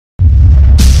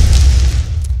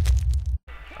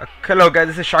Hello guys,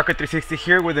 this is Sharker360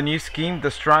 here with a new scheme,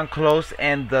 the strong close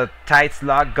and the tight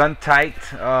slot, gun tight.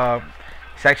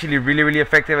 It's actually really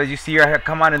effective. As you see here, I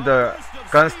come on in the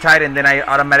guns tight and then I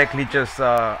automatically just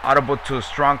audible to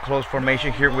strong close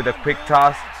formation here with a quick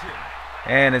toss.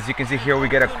 And as you can see here, we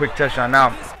get a quick touchdown.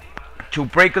 Now, to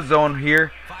break a zone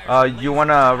here, you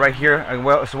wanna right here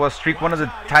streak one of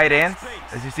the tight ends.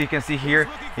 As you can see here,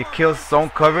 it kills zone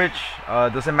coverage.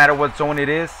 Doesn't matter what zone it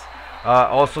is.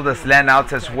 Also the slant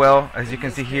outs as well, as you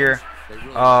can see here,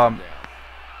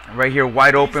 right here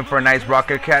wide open for a nice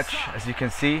rocket catch. As you can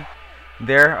see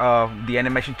there, the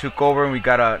animation took over and we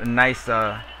got a nice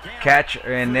catch,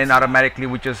 and then automatically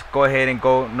we just go ahead and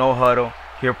go no huddle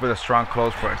here for the strong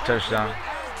close for a touchdown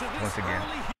once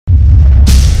again.